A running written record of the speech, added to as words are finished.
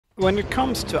When it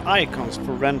comes to icons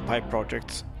for Ren'Py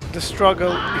projects, the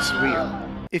struggle is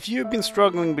real. If you've been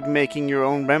struggling with making your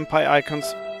own Ren'Py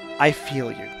icons, I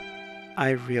feel you.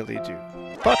 I really do.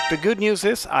 But the good news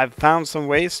is I've found some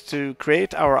ways to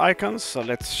create our icons, so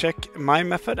let's check my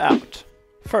method out.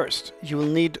 First, you will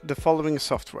need the following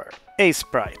software.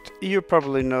 Sprite. You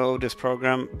probably know this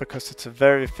program because it's a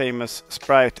very famous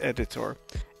sprite editor.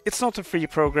 It's not a free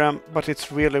program, but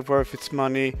it's really worth its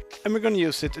money, and we're going to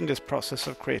use it in this process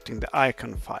of creating the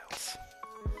icon files.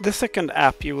 The second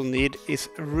app you will need is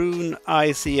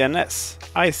ICNS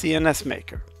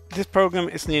Maker. This program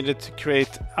is needed to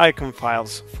create icon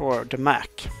files for the Mac.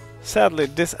 Sadly,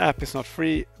 this app is not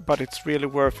free, but it's really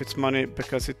worth its money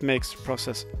because it makes the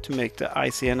process to make the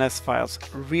ICNS files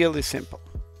really simple.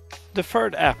 The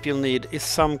third app you'll need is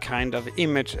some kind of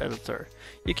image editor.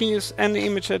 You can use any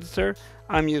image editor.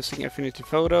 I'm using Affinity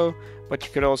Photo, but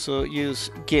you could also use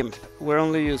GIMP. We're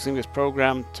only using this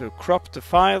program to crop the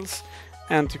files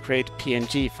and to create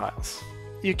PNG files.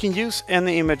 You can use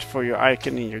any image for your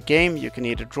icon in your game. You can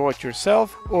either draw it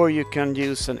yourself or you can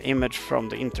use an image from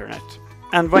the internet.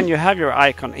 And when you have your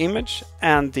icon image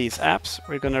and these apps,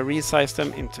 we're going to resize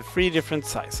them into 3 different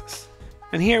sizes.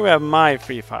 And here we have my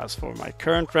 3 files for my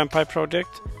current Ren'Py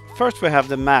project. First we have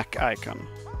the Mac icon.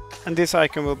 And this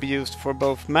icon will be used for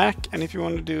both Mac and if you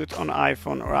want to do it on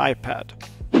iPhone or iPad.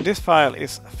 And this file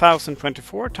is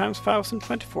 1024 x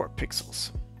 1024 pixels.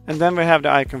 And then we have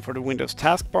the icon for the Windows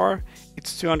taskbar.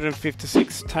 It's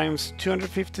 256 x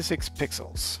 256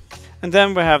 pixels. And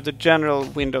then we have the general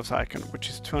Windows icon, which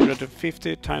is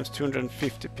 250 x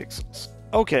 250 pixels.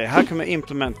 Okay, how can we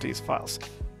implement these files?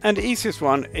 And the easiest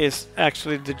one is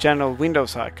actually the general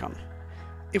Windows icon.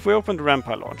 If we open the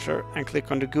Ren'Py launcher and click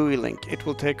on the GUI link, it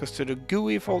will take us to the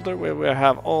GUI folder where we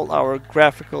have all our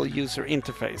graphical user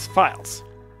interface files.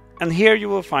 And here you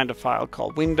will find a file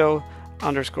called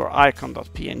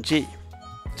window_icon.png.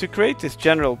 To create this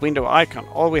general window icon,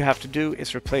 all we have to do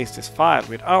is replace this file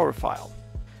with our file.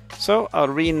 So I'll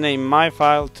rename my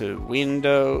file to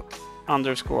window_icon.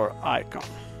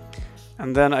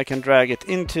 And then I can drag it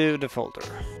into the folder.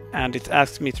 And it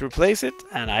asks me to replace it,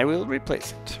 and I will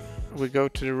replace it. We go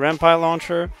to the Ren'Py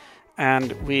launcher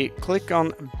and we click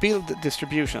on Build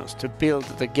Distributions to build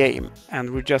the game. And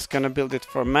we're just gonna build it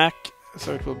for Mac,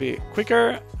 so it will be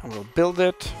quicker, and we'll build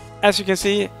it. As you can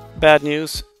see, bad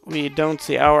news, we don't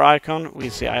see our icon, we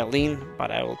see Eileen, but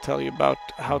I will tell you about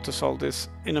how to solve this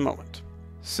in a moment.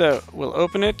 So we'll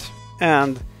open it,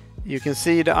 and you can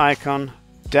see the icon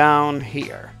down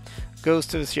here. Goes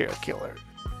to the serial killer.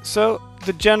 So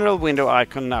the general window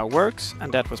icon now works,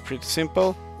 and that was pretty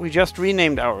simple. We just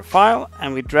renamed our file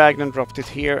and we dragged and dropped it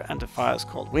here, and the file is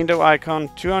called window icon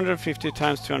 250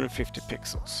 x 250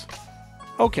 pixels.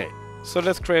 Okay, so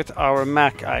let's create our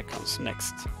Mac icons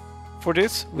next. For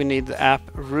this we need the app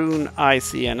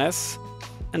ICNS,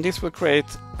 and this will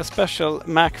create a special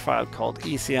Mac file called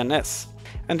ECNS.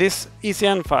 And this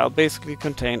ECN file basically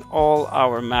contains all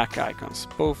our Mac icons,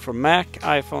 both for Mac,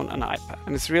 iPhone and iPad.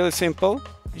 And it's really simple.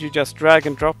 You just drag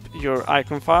and drop your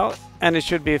icon file, and it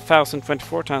should be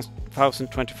 1024 x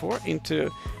 1024 into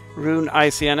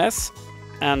ICNS.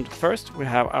 And first we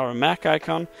have our Mac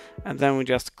icon, and then we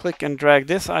just click and drag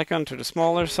this icon to the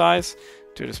smaller size,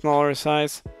 to the smaller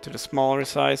size, to the smaller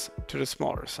size, to the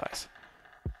smaller size.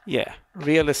 Yeah,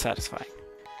 really satisfying.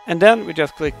 And then we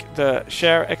just click the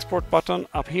Share Export button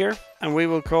up here, and we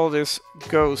will call this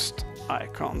Ghost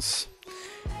Icons.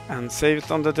 And save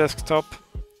it on the desktop.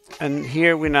 And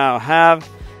here we now have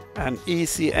an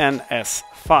ECNS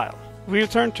file. We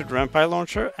return to the Ren'Py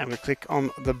launcher and we click on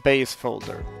the base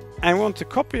folder. I want to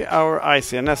copy our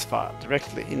ICNS file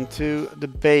directly into the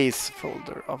base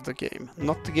folder of the game.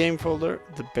 Not the game folder,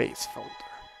 the base folder.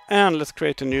 And let's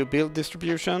create a new build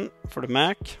distribution for the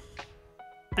Mac.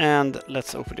 And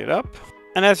let's open it up.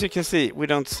 And as you can see, we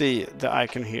don't see the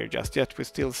icon here just yet. We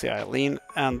still see Eileen.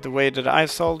 And the way that I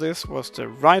solved this was to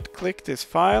right click this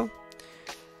file,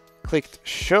 clicked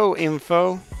Show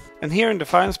Info, and here in the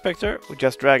file inspector we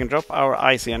just drag and drop our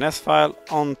ICNS file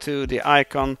onto the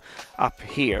icon up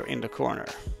here in the corner.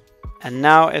 And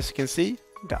now, as you can see,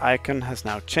 the icon has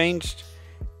now changed.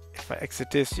 If I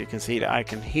exit this, you can see the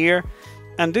icon here.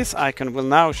 And this icon will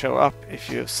now show up if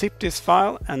you zip this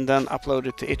file and then upload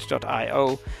it to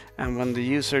itch.io. And when the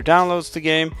user downloads the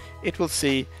game, it will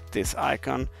see this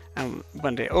icon. And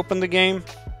when they open the game,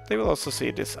 they will also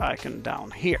see this icon down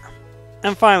here.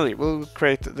 And finally, we'll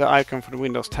create the icon for the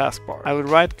Windows taskbar. I will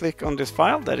right click on this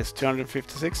file that is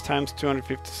 256 x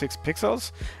 256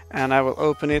 pixels, and I will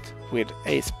open it with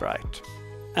Sprite.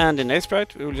 And in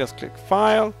Sprite, we will just click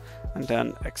File, and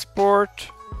then Export,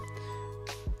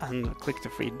 and click the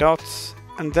 3 dots,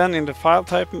 And then in the file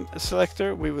type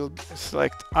selector, we will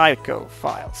select ICO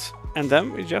files. And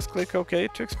then we just click OK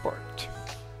to export.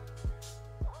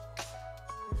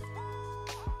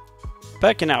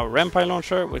 Back in our Ren'Py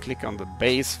launcher, we click on the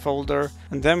base folder,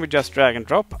 and then we just drag and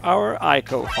drop our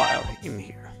ICO file in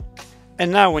here.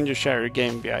 And now when you share your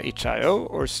game via itch.io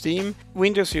or Steam,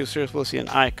 Windows users will see an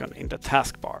icon in the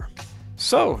taskbar.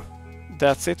 So,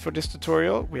 that's it for this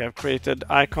tutorial. We have created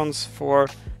icons for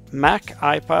Mac,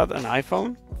 iPad and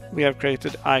iPhone. We have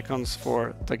created icons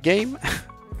for the game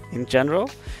in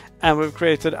general, and we've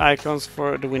created icons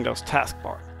for the Windows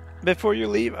taskbar. Before you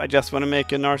leave, I just want to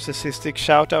make a narcissistic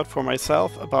shout out for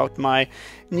myself about my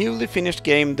newly finished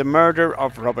game, The Murder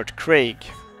of Robert Craig.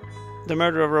 The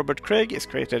Murder of Robert Craig is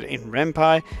created in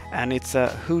Ren'Py, and it's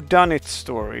a whodunit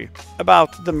story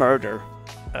about the murder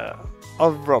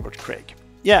of Robert Craig.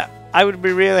 Yeah, I would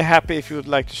be really happy if you would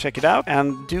like to check it out,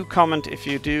 and do comment if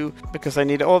you do, because I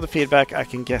need all the feedback I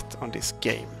can get on this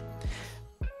game.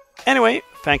 Anyway,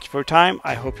 thank you for your time.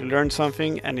 I hope you learned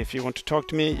something, and if you want to talk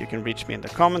to me, you can reach me in the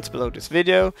comments below this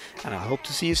video, and I hope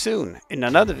to see you soon in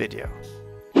another video.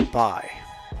 Bye.